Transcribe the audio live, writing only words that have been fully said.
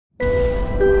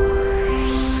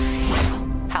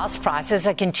House prices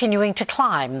are continuing to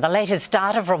climb. The latest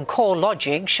data from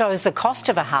CoreLogic shows the cost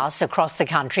of a house across the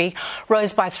country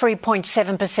rose by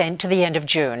 3.7% to the end of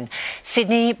June.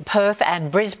 Sydney, Perth and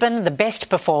Brisbane, the best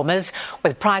performers,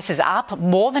 with prices up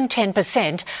more than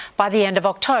 10% by the end of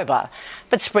October.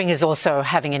 But spring is also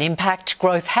having an impact.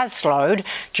 Growth has slowed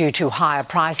due to higher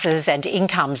prices and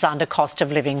incomes under cost of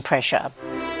living pressure.